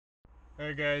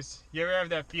Alright guys, you ever have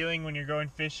that feeling when you're going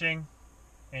fishing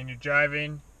and you're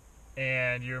driving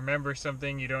and you remember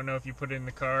something you don't know if you put it in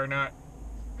the car or not?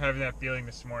 I'm having that feeling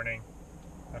this morning.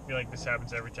 I feel like this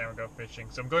happens every time I go fishing.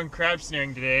 So I'm going crab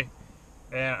snaring today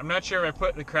and I'm not sure if I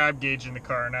put the crab gauge in the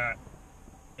car or not.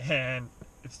 And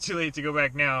it's too late to go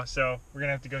back now, so we're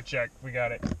gonna have to go check. We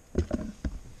got it.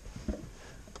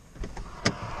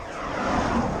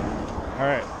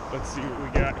 Alright, let's see what we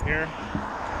got here.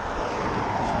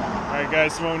 Alright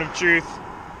guys, moment of truth.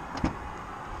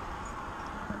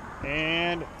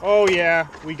 And, oh yeah,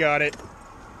 we got it.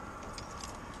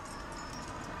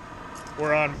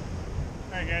 We're on.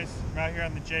 Alright guys, I'm out here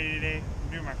on the jetty today.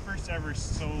 I'm doing my first ever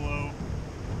solo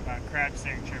crab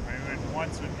snaring trip. I went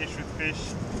once with Ish with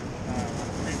Fish on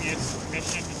a previous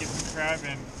mission to get some crab,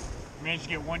 and I managed to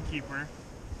get one keeper.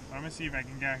 But I'm going to see if I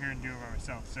can get out here and do it by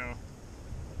myself. So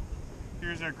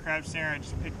here's our crab snare. I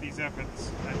just picked these up at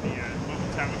the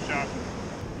local tackle shop.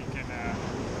 You can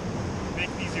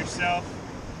make these yourself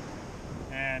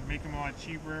and make them a lot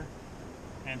cheaper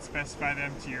and specify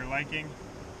them to your liking.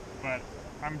 But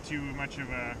I'm too much of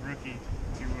a rookie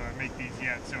to make these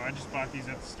yet, so I just bought these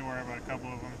at the store. I bought a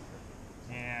couple of them,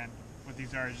 and what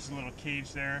these are is just a little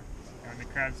cage there, and when the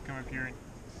crabs come up here and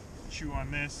chew on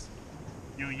this,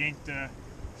 you'll yank the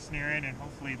snare in and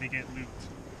hopefully they get looped.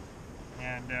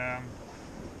 And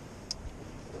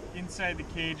inside the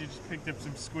cage I just picked up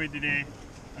some squid today.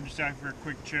 I'm just out for a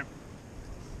quick trip,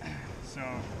 so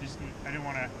I didn't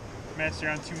want to mess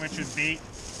around too much with bait,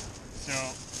 so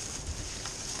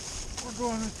we're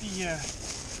going with the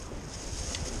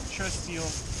trust seal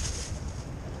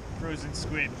frozen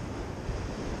squid.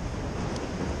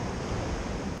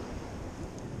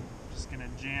 Just gonna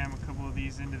jam a couple of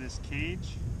these into this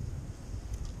cage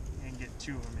and get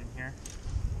two of them in here.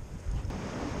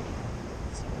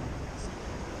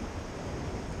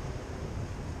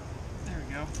 There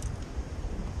we go.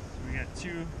 So we got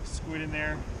two squid in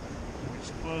there. We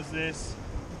just close this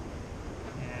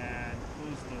and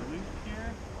close the loop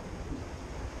here.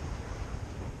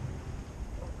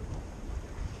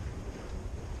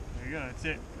 There you go, that's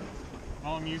it.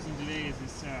 All I'm using today is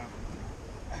this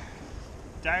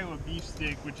Daiwa beef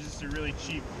stick, which is just a really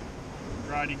cheap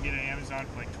rod you can get on Amazon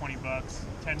for like 20 bucks,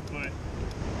 10 foot,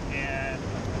 and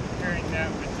pairing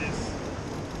that with this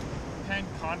Penn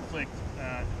Conflict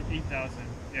 8000.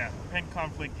 Yeah, Penn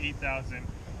Conflict 8000.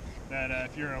 That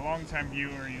if you're a long-time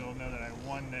viewer, you'll know that I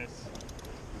won this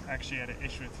actually at an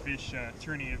Ish with Fish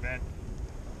tourney event.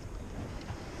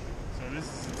 So this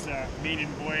is its maiden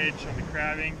voyage on the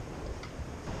crabbing.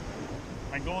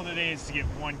 My goal today is to get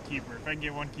one keeper. If I can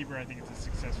get one keeper, I think it's a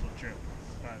successful trip.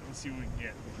 But let's see what we can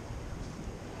get.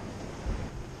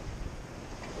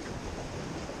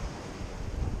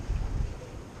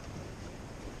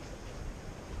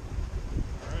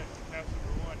 Alright, that's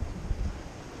number one.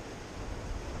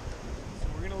 So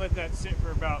we're going to let that sit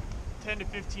for about 10 to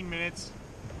 15 minutes,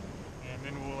 and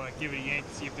then we'll give it a yank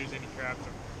to see if there's any crabs in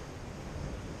it.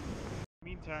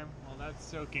 Meantime, while that's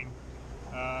soaking,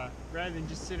 rather than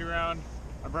just sit around,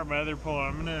 I brought my other pole.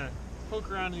 I'm gonna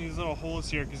poke around in these little holes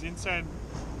here, because inside,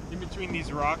 in between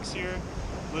these rocks here,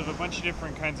 live a bunch of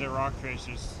different kinds of rockfish.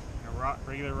 There's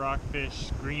regular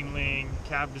rockfish, greenling,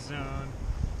 cabezone,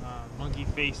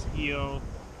 monkey-faced eel,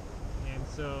 and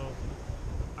so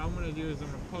what I'm gonna do is I'm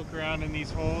gonna poke around in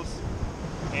these holes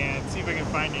and see if I can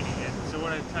find any. And so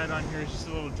what I've tied on here is just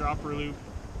a little dropper loop,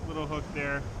 little hook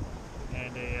there,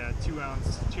 and a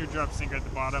 2-ounce teardrop sinker at the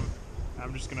bottom.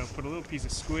 I'm just going to put a little piece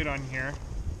of squid on here.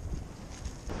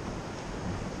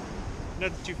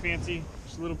 Nothing too fancy,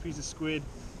 just a little piece of squid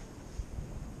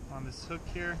on this hook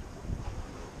here.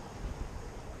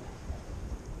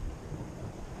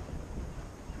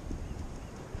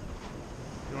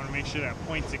 You want to make sure that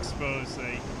point's exposed so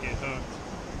that you can get hooked.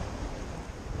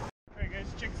 Alright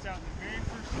guys, check this out. The very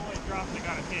first hole I dropped, I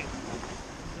got a hit.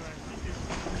 So I think there's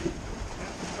something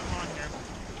on here.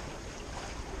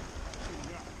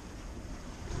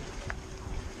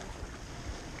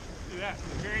 Look at that,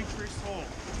 the very first hole,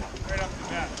 right off the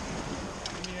bat.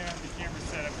 I don't even have the camera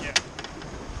set up yet.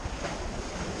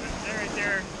 But right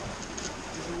there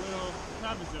is a little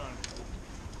cabezone.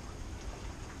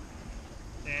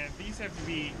 And these have to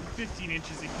be 15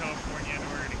 inches in California in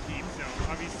order to keep, so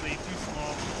obviously too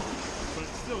small, but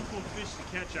it's still a cool fish to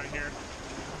catch out here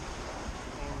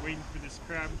while we're waiting for this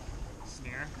crab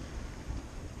snare.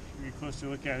 Give you a closer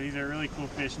look at it. These are really cool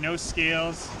fish. No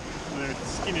scales, their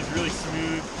skin is really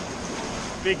smooth,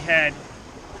 big head,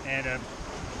 and a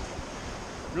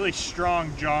really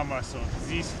strong jaw muscle.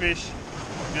 These fish,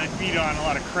 they feed on a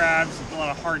lot of crabs, a lot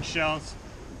of hard shells,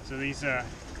 so these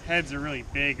heads are really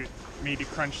big, made to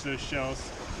crunch those shells.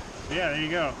 Yeah, there you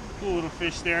go. Cool little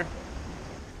fish there.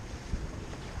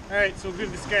 Alright, so we'll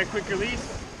give this guy a quick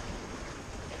release.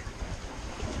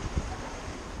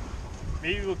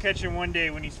 Maybe we'll catch him one day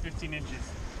when he's 15 inches.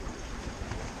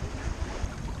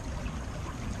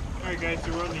 Alright guys,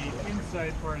 so we're on the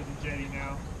inside part of the jetty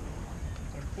now.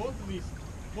 And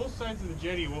both sides of the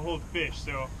jetty will hold fish,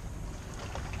 so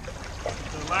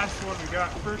the last one we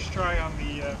got first try on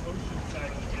the ocean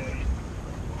side of the jetty.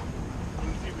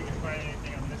 Let's see if we can find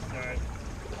anything on this side.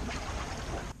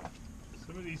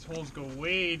 Some of these holes go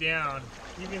way down,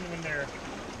 even when they're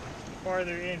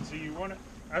farther in. So you want to.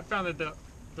 I found that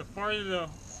the farther the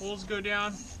holes go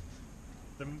down,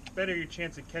 the better your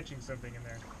chance of catching something in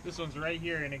there. This one's right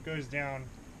here, and it goes down.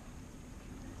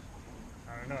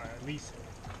 I don't know, at least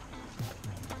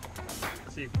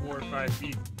say 4 or 5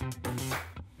 feet.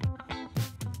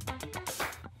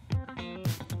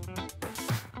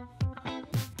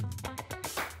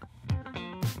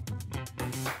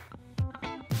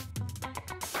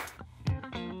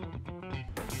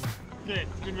 Okay,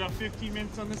 it's been about 15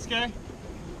 minutes on this guy.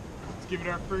 Let's give it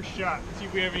our first shot. See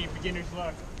if we have any beginner's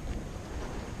luck.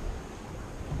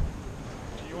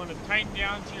 You want to tighten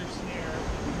down to your snare.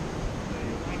 So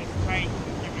your line is tight.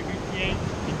 Give it a good yank.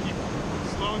 And keep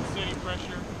slow and steady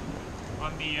pressure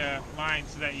on the line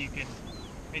so that you can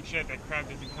make sure that crab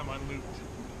doesn't come unlooped.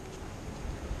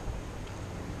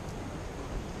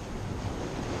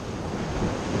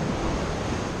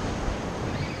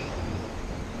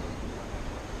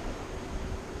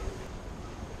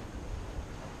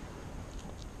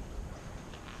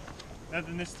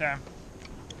 Nothing this time.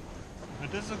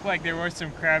 It does look like there were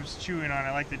some crabs chewing on it.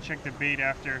 I like to check the bait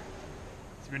after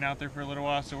it's been out there for a little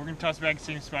while. So we're going to toss it back to the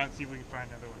same spot and see if we can find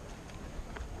another one.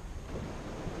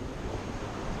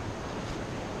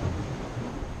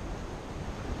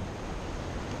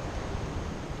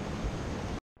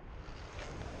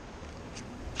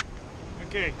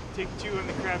 Okay, take 2 on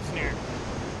the crab snare.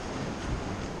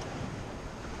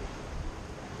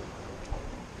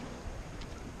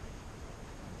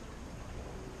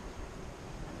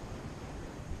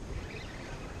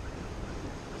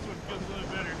 Feels a little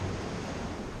better.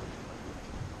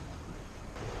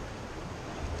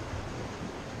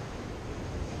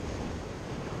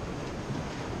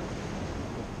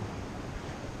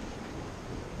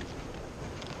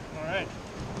 All right,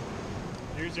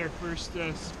 here's our first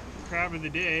crab of the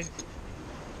day.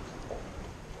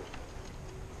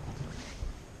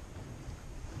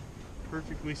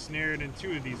 Perfectly snared in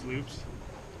 2 of these loops.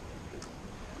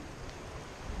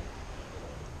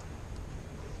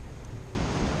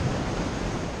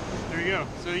 There you go.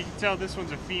 So you can tell this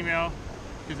one's a female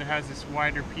because it has this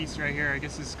wider piece right here. I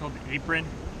guess this is called the apron.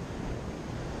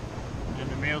 And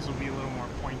the males will be a little more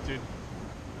pointed.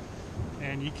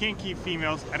 And you can't keep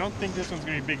females. I don't think this one's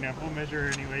going to be big enough. We'll measure her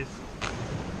anyways.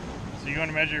 So you want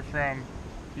to measure from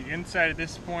the inside of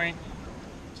this point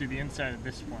to the inside of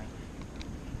this point.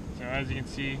 So as you can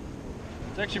see,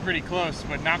 it's actually pretty close,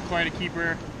 but not quite a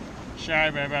keeper. Shy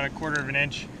by about 1/4 of an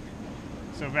inch.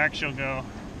 So back she'll go.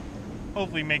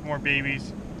 Hopefully make more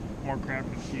babies, more crab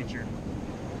in the future.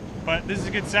 But this is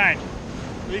a good sign.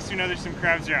 At least we know there's some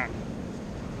crabs around.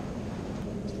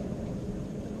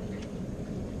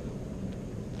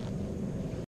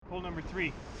 Hole number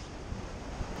 3.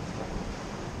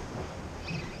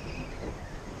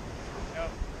 Yep.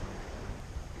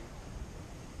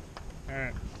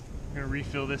 Alright, I'm gonna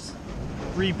refill this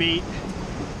rebait.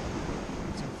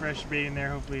 Put some fresh bait in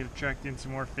there, hopefully it'll attract in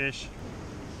some more fish.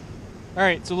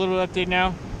 Alright, so a little update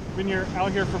now. Been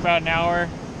out here for about an hour.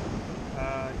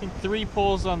 I think 3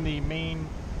 pulls on the main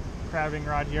crabbing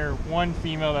rod here. 1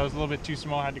 female that was a little bit too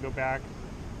small, had to go back.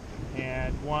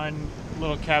 And 1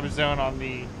 little cabezone on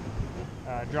the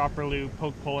dropper loop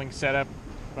poke pulling setup.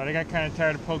 But I got kind of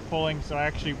tired of poke pulling, so I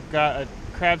actually got a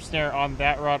crab snare on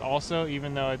that rod also,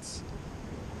 even though it's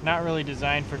not really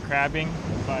designed for crabbing.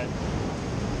 But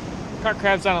caught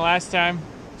crabs on it last time.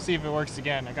 See if it works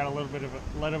again. I got a little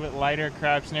bit lighter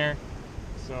crab snare,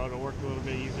 so it'll work a little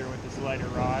bit easier with this lighter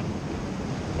rod.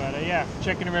 But yeah,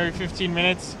 checking them every 15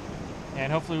 minutes,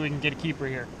 and hopefully we can get a keeper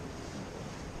here.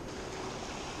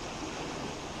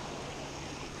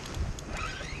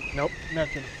 Nope,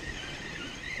 nothing.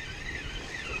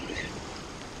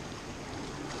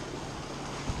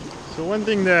 So one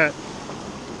thing that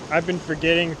I've been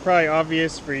forgetting, probably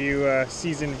obvious for you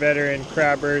seasoned veteran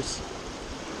crabbers,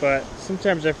 but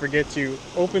sometimes I forget to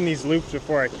open these loops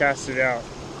before I cast it out.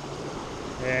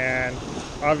 And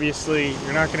obviously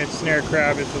you're not going to snare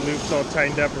crab if the loop's all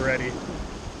tightened up already.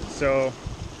 So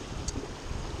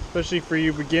especially for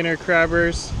you beginner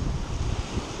crabbers,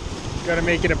 you got to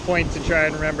make it a point to try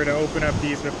and remember to open up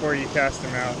these before you cast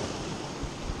them out.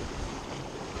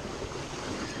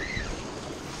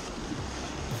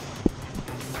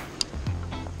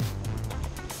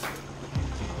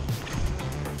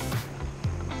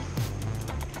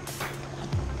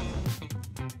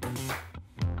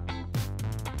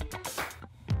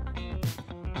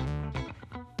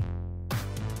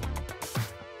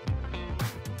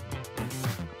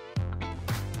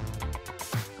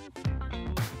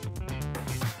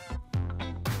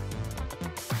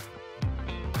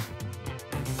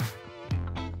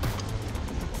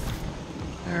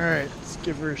 Alright, let's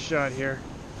give her a shot here.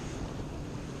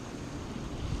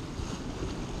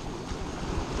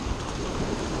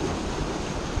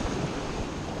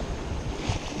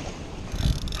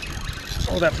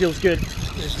 Oh, that feels good.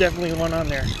 There's definitely one on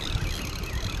there.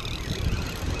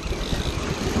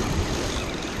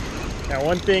 Now,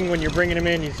 one thing when you're bringing them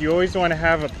in is you always want to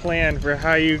have a plan for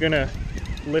how you're going to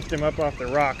lift them up off the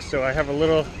rocks. So I have a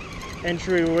little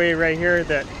entryway right here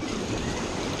that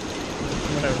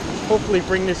I'm going to hopefully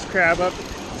bring this crab up.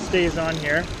 Stays on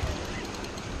here.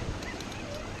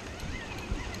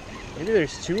 Maybe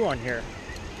there's two on here.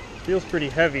 Feels pretty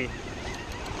heavy.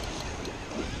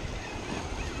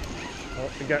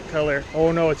 Oh, we got color.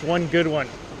 Oh no, it's one good one.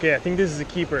 Okay, I think this is a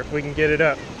keeper if we can get it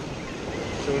up.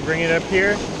 So we bring it up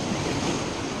here.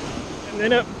 And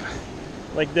then up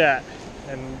like that.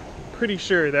 And pretty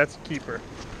sure that's a keeper.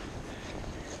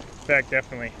 In fact,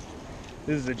 definitely.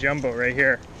 This is a jumbo right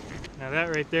here. Now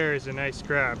that right there is a nice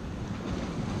crab.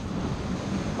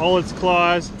 All its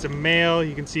claws, it's a male.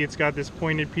 You can see it's got this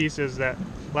pointed piece, as that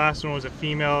last one was a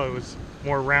female. It was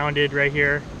more rounded right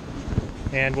here.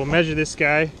 And we'll measure this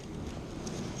guy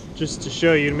just to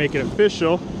show you, to make it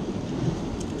official.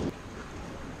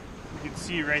 You can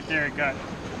see right there it got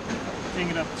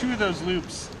tangled up. Two of those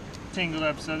loops tangled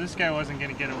up, so this guy wasn't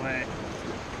going to get away.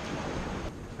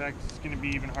 In fact, it's going to be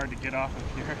even hard to get off of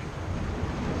here.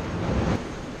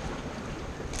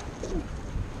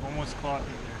 Almost caught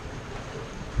me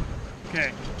there.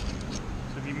 Okay,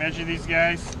 so if you measure these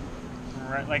guys,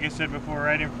 right, like I said before,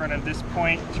 right in front of this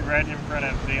point to right in front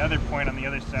of the other point on the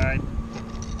other side.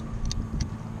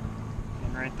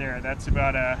 And right there, that's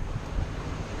about a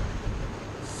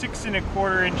 6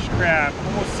 1/4 inch crab,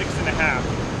 almost 6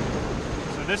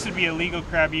 1/2. So this would be a legal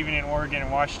crab even in Oregon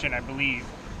and Washington, I believe.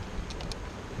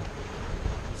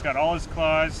 It's got all his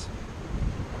claws,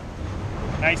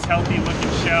 nice healthy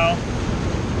looking shell.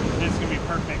 This is going to be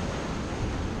perfect.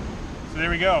 So there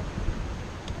we go.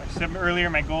 I said earlier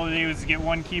my goal today was to get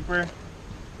one keeper.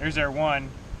 There's our one.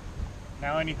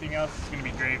 Now anything else is going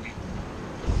to be gravy.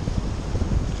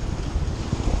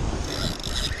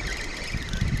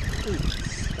 Ooh,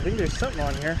 I think there's something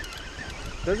on here.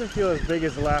 Doesn't feel as big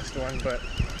as the last one, but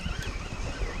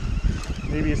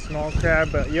maybe a small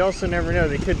crab. But you also never know.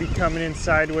 They could be coming in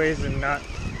sideways and not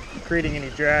creating any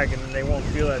drag, and they won't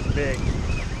feel as big.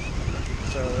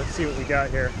 So let's see what we got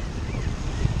here.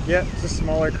 Yep, it's a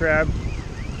smaller crab.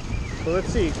 So let's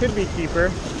see, it could be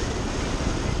keeper.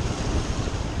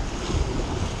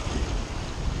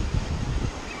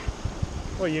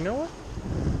 Well, you know what?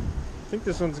 I think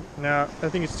this one's, no, I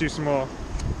think it's too small.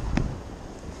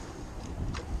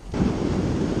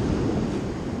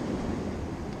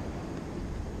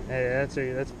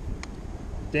 Hey, that's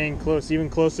dang close, even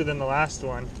closer than the last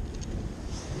one.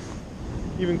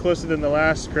 Even closer than the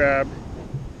last crab.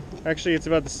 Actually, it's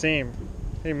about the same.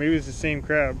 Hey, maybe it's the same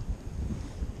crab.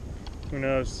 Who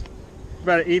knows?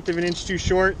 About 1/8 of an inch too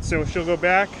short, so she'll go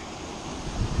back.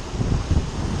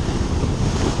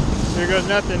 There goes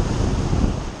nothing.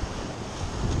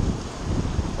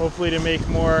 Hopefully to make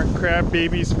more crab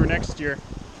babies for next year.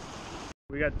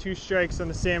 We got 2 strikes on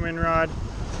the salmon rod.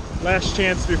 Last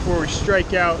chance before we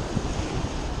strike out.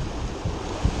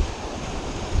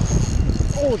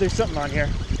 Oh, there's something on here.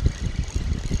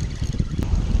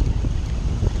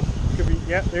 Could be,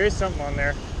 yeah, there is something on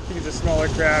there. I think it's a smaller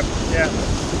crab. Yeah,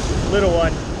 little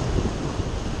one.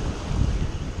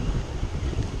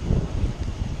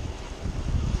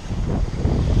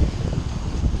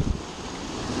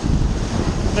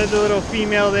 There's a little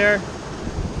female there.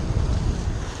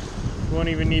 Won't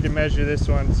even need to measure this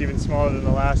one. It's even smaller than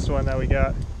the last one that we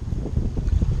got.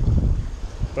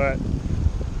 But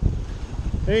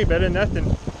hey, better than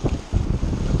nothing.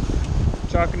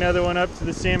 Chalk another one up to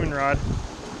the salmon rod.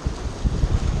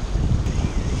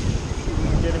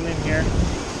 Get him in here.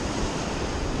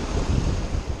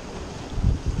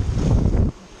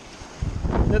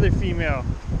 Another female.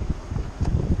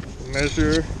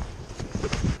 Measure.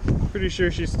 Pretty sure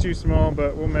she's too small,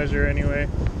 but we'll measure anyway.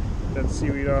 That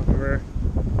seaweed off of her.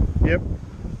 Yep.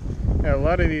 Yeah, a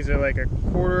lot of these are like a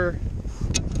quarter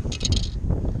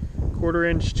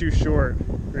inch too short,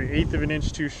 or 1/8 of an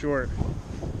inch too short.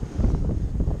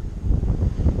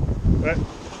 But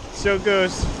so it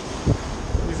goes.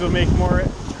 These will make more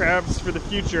crabs for the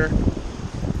future.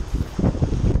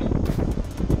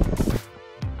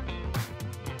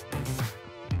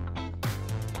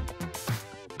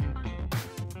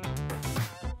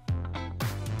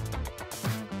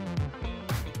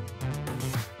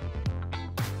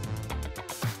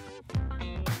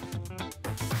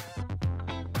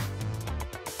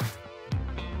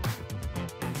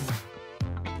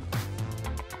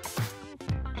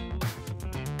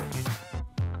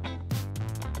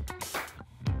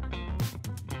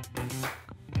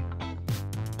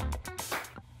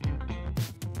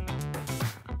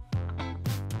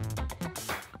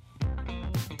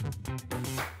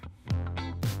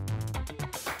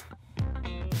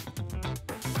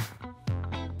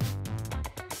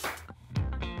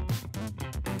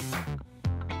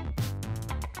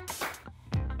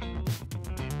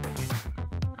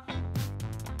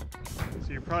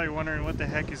 So you're probably wondering what the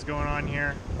heck is going on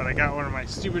here, but I got one of my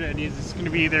stupid ideas. It's going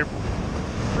to be either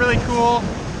really cool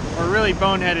or really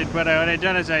boneheaded, but what I've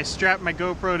done is I strapped my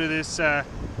GoPro to this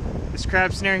this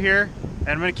crab snare here, and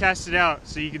I'm going to cast it out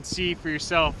so you can see for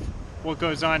yourself what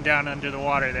goes on down under the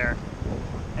water there.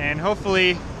 And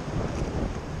hopefully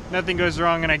nothing goes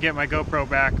wrong and I get my GoPro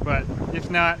back, but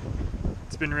if not,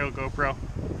 it's been real GoPro.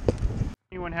 If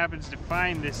anyone happens to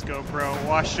find this GoPro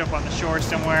washed up on the shore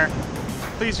somewhere,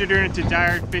 please return it to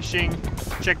Dired Fishing.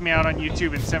 Check me out on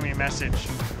YouTube and send me a message.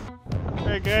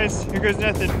 Alright guys, here goes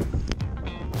nothing.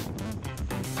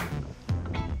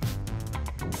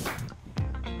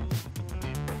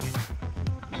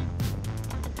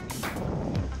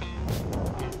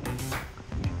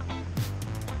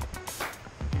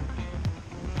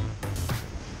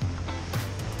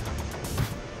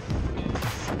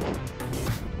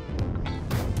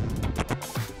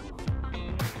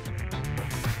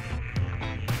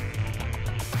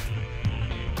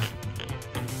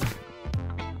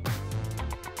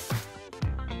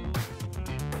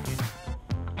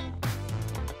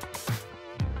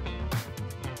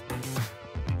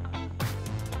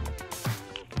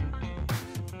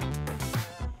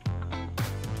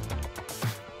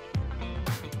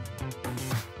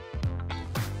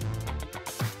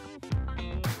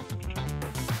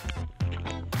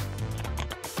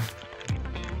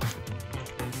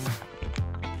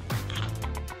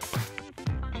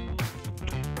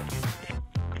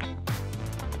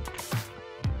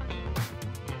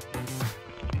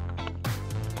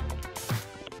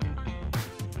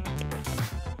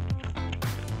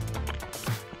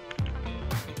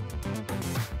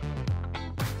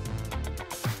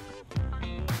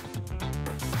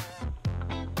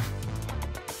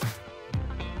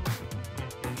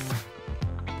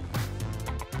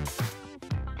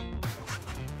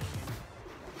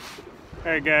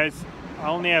 Alright guys, I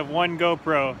only have one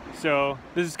GoPro, so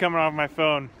this is coming off my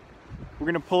phone. We're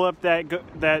gonna pull up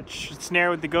that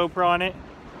snare with the GoPro on it,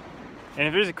 and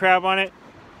if there's a crab on it,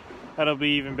 that'll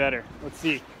be even better. Let's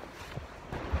see.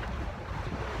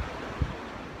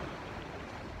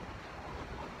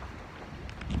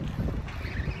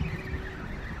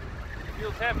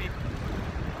 Feels heavy.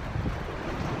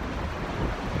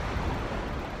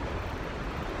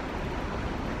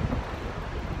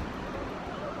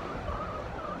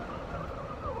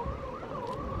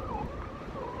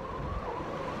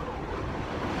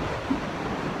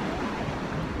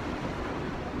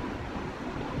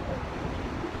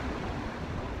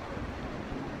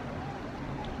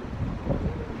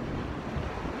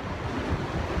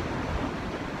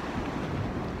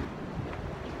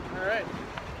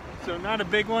 So not a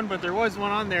big one, but there was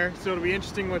one on there, so it'll be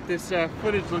interesting what this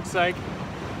footage looks like.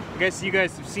 I guess you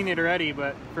guys have seen it already,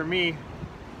 but for me,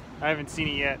 I haven't seen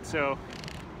it yet, so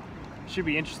it should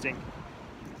be interesting.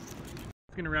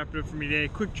 That's gonna wrap it up for me today.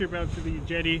 Quick trip out to the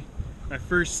jetty. My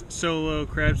first solo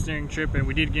crab snaring trip, and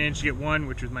we did manage to get one,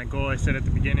 which was my goal I said at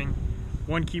the beginning.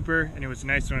 One keeper, and it was a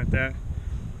nice one at that.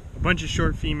 A bunch of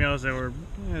short females that were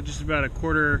just about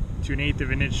 1/4 to 1/8 of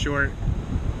an inch short.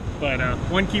 But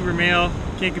one keeper male,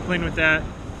 can't complain with that.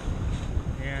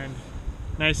 And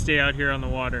nice day out here on the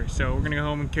water. So we're gonna go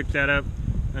home and cook that up.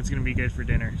 That's gonna be good for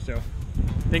dinner. So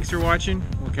thanks for watching.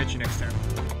 We'll catch you next time.